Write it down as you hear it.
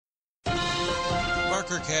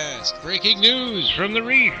Barker Cast. Breaking news from the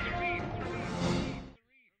reef.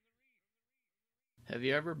 Have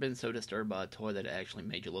you ever been so disturbed by a toy that it actually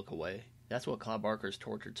made you look away? That's what Clive Barker's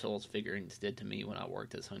Tortured Souls figurines did to me when I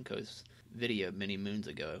worked at Suncoast Video many moons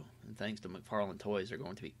ago. And thanks to McFarlane Toys,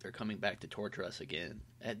 they're coming back to torture us again.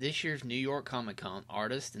 At this year's New York Comic Con,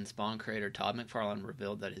 artist and Spawn creator Todd McFarlane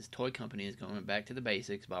revealed that his toy company is going back to the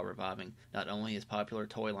basics by reviving not only his popular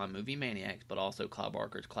toy line Movie Maniacs, but also Clive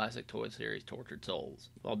Barker's classic toy series Tortured Souls.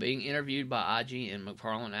 While being interviewed by IGN,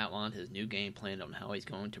 McFarlane outlined his new game plan on how he's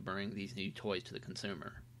going to bring these new toys to the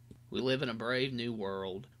consumer. We live in a brave new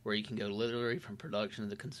world where you can go literally from production to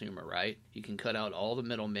the consumer, right? You can cut out all the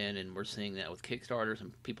middlemen, and we're seeing that with Kickstarters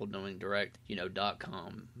and people doing direct,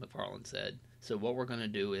 .com, McFarlane said. So what we're going to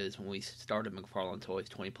do is, when we started McFarlane Toys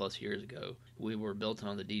 20 plus years ago, we were built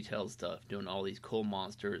on the detailed stuff, doing all these cool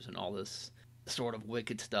monsters and all this sort of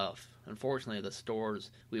wicked stuff. Unfortunately, the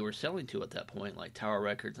stores we were selling to at that point, like Tower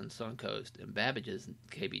Records and Suncoast and Babbage's and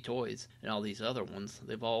KB Toys and all these other ones,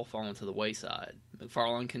 they've all fallen to the wayside.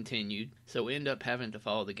 McFarlane continued, so we end up having to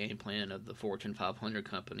follow the game plan of the Fortune 500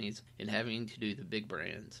 companies and having to do the big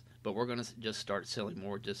brands. But we're going to just start selling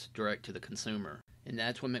more just direct to the consumer. And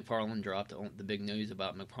that's when McFarlane dropped the big news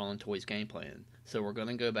about McFarlane Toys' game plan. So we're going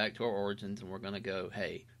to go back to our origins, and we're going to go,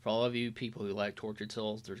 hey, for all of you people who like Tortured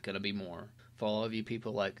Souls, there's going to be more. For all of you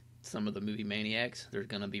people like some of the Movie Maniacs, there's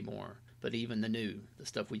going to be more. But even the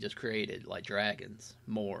stuff we just created, like Dragons,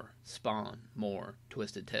 more. Spawn, more.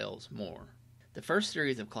 Twisted Tales, more. The first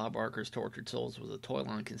series of Clive Barker's Tortured Souls was a toy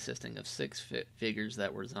line consisting of 6 figures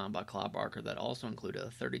that were designed by Clive Barker that also included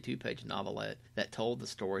a 32-page novelette that told the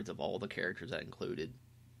stories of all the characters that included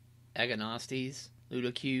Agonistes,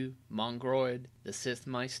 Ludoku, Mongroid, the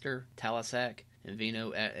Sithmeister, Talisac, and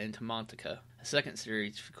Vino Antimontica. A second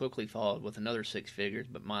series quickly followed with another 6 figures,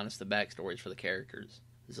 but minus the backstories for the characters.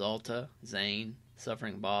 Zalta, Zane,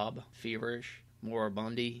 Suffering Bob, Feverish,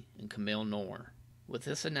 Morabundi, and Camille Noor. With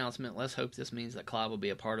this announcement, let's hope this means that Clive will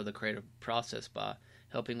be a part of the creative process by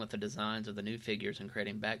helping with the designs of the new figures and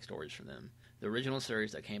creating backstories for them. The original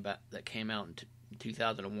series that came out in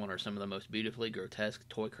 2001 are some of the most beautifully grotesque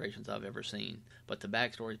toy creations I've ever seen, but the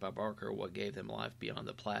backstories by Barker are what gave them life beyond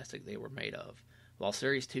the plastic they were made of. While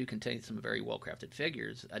Series 2 contained some very well-crafted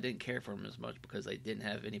figures, I didn't care for them as much because they didn't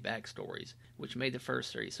have any backstories, which made the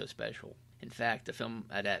first series so special. In fact, the film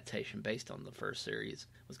adaptation based on the first series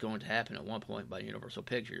was going to happen at one point by Universal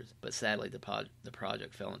Pictures, but sadly the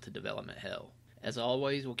project fell into development hell. As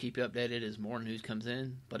always, we'll keep you updated as more news comes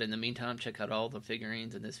in, but in the meantime, check out all the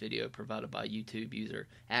figurines in this video provided by YouTube user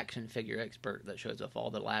Action Figure Expert that shows off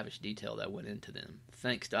all the lavish detail that went into them.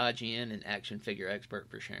 Thanks to IGN and Action Figure Expert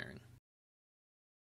for sharing.